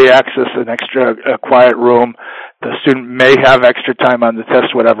student may access an extra quiet room. The student may have extra time on the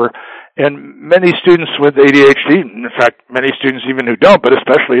test, whatever. And many students with ADHD, in fact, many students even who don't, but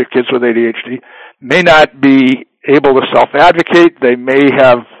especially kids with ADHD, may not be able to self-advocate. They may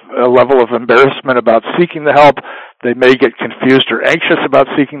have a level of embarrassment about seeking the help. They may get confused or anxious about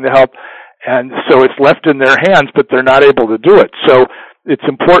seeking the help. And so it's left in their hands, but they're not able to do it. So it's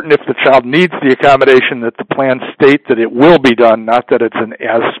important if the child needs the accommodation that the plan state that it will be done, not that it's an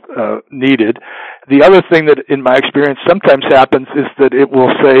as needed. The other thing that in my experience sometimes happens is that it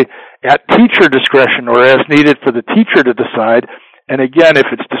will say at teacher discretion or as needed for the teacher to decide. And again, if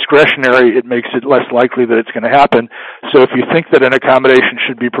it's discretionary, it makes it less likely that it's going to happen. So if you think that an accommodation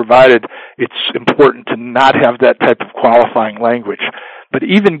should be provided, it's important to not have that type of qualifying language. But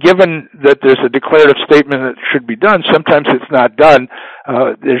even given that there's a declarative statement that it should be done, sometimes it's not done.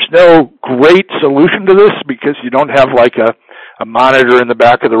 There's no great solution to this because you don't have like a monitor in the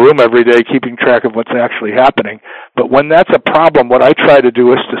back of the room every day keeping track of what's actually happening. But when that's a problem, what I try to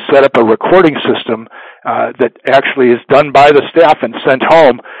do is to set up a recording system that actually is done by the staff and sent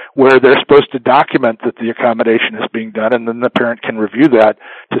home where they're supposed to document that the accommodation is being done, and then the parent can review that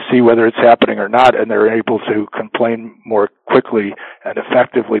to see whether it's happening or not, and they're able to complain more quickly and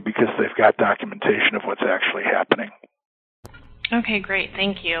effectively because they've got documentation of what's actually happening. Okay, great.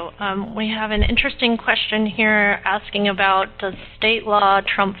 Thank you. We have an interesting question here asking about does state law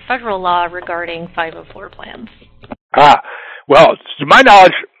trump federal law regarding 504 plans? Well, to my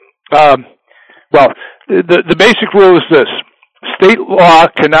knowledge, Well, the basic rule is this. State law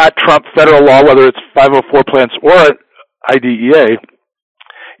cannot trump federal law, whether it's 504 plans or IDEA,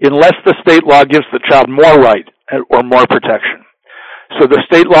 unless the state law gives the child more right or more protection. So the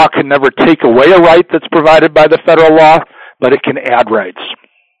state law can never take away a right that's provided by the federal law, but it can add rights.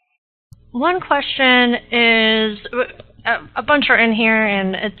 One question is, a bunch are in here,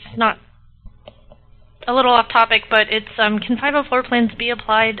 and it's not a little off topic, but it's, can 504 plans be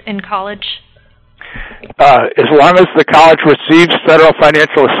applied in college? As long as the college receives federal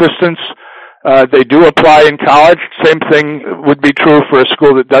financial assistance, they do apply in college. Same thing would be true for a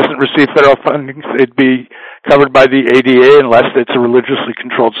school that doesn't receive federal funding. It'd be covered by the ADA unless it's a religiously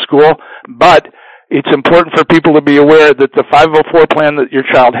controlled school. But it's important for people to be aware that the 504 plan that your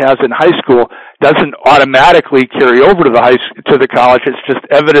child has in high school doesn't automatically carry over to the college. It's just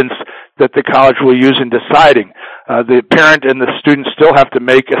evidence that the college will use in deciding. The parent and the student still have to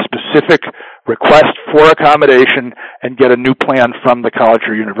make a specific request for accommodation and get a new plan from the college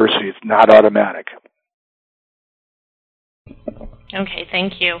or university. It's not automatic. Okay,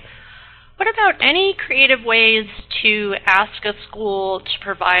 thank you. What about any creative ways to ask a school to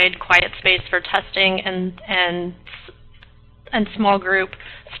provide quiet space for testing and small group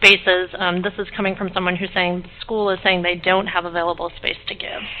spaces? This is coming from someone who's saying the school is saying they don't have available space to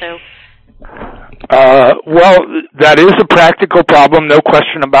give. So, well, that is a practical problem, no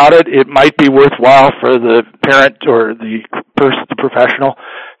question about it. It might be worthwhile for the parent or the professional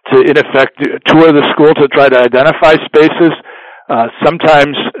to, in effect, tour the school to try to identify spaces.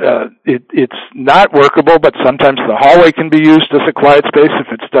 Sometimes it's not workable, but sometimes the hallway can be used as a quiet space if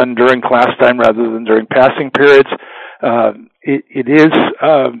it's done during class time rather than during passing periods. It is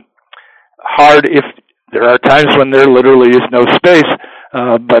hard if there are times when there literally is no space,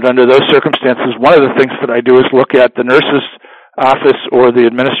 but under those circumstances, one of the things that I do is look at the nurse's office or the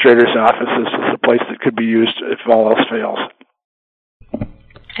administrator's office as a place that could be used if all else fails.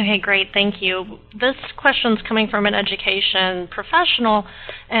 Okay, great. Thank you. This question's coming from an education professional,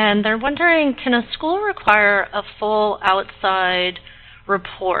 and they're wondering, can a school require a full outside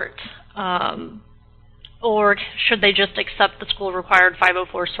report, or should they just accept the school-required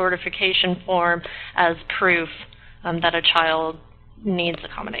 504 certification form as proof that a child needs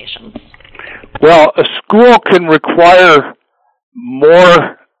accommodations? Well, a school can require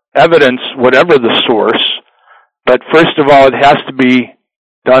more evidence, whatever the source, but first of all, it has to be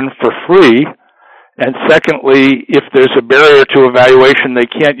done for free, and secondly, if there's a barrier to evaluation, they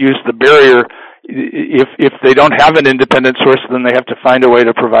can't use the barrier. If they don't have an independent source, then they have to find a way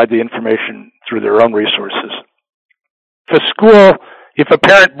to provide the information through their own resources. If a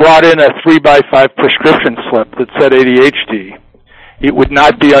parent brought in a 3x5 prescription slip that said ADHD, it would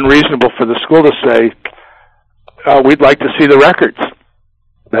not be unreasonable for the school to say, we'd like to see the records.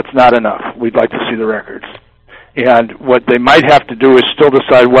 That's not enough. We'd like to see the records. And what they might have to do is still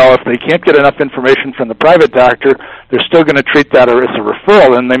decide, well, if they can't get enough information from the private doctor, they're still going to treat that as a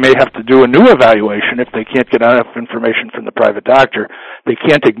referral, and they may have to do a new evaluation if they can't get enough information from the private doctor. They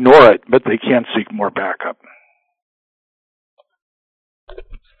can't ignore it, but they can seek more backup.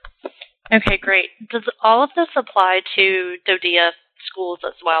 Okay, great. Does all of this apply to DODEA schools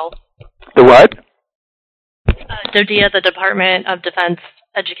as well? The what? DODEA, the Department of Defense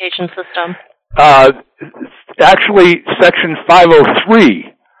Education System. Actually, Section 503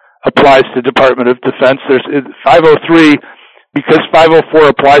 applies to Department of Defense. There's 503, because 504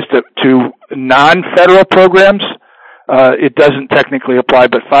 applies to non-federal programs, it doesn't technically apply,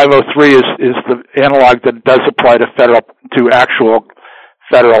 but 503 is the analog that does apply to actual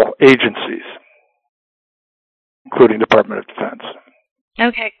federal agencies, including Department of Defense.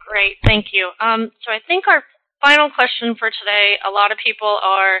 Okay, great. Thank you. So I think our final question for today, a lot of people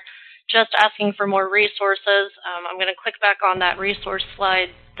are just asking for more resources. I'm going to click back on that resource slide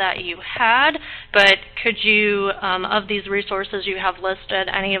that you had, but could you, of these resources you have listed,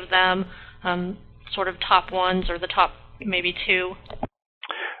 any of them sort of top ones or the top maybe two?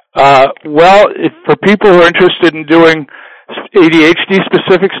 Well, for people who are interested in doing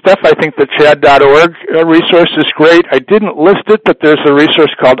ADHD-specific stuff, I think the CHAD.org resource is great. I didn't list it, but there's a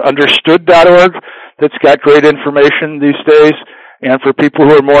resource called Understood.org that's got great information these days. And for people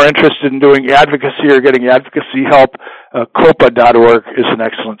who are more interested in doing advocacy or getting advocacy help, COPA.org is an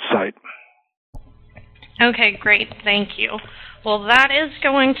excellent site. Okay, great. Thank you. Well, that is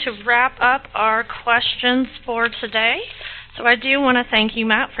going to wrap up our questions for today. So I do want to thank you,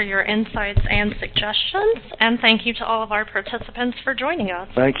 Matt, for your insights and suggestions, and thank you to all of our participants for joining us.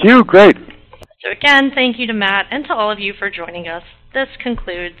 Thank you. Great. So again, thank you to Matt and to all of you for joining us. This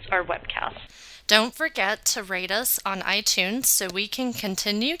concludes our webcast. Don't forget to rate us on iTunes so we can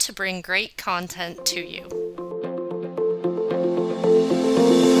continue to bring great content to you.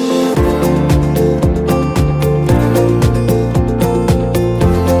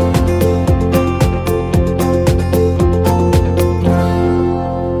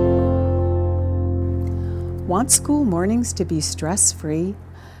 Want school mornings to be stress-free?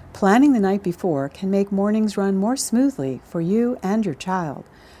 Planning the night before can make mornings run more smoothly for you and your child.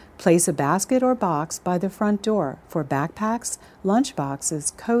 Place a basket or box by the front door for backpacks, lunch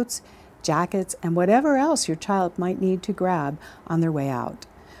boxes, coats, jackets, and whatever else your child might need to grab on their way out.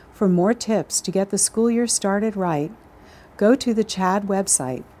 For more tips to get the school year started right, go to the CHADD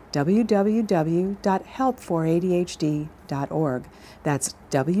website, www.help4adhd.org. That's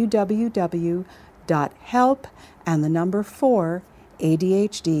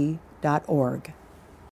www.help4adhd.org.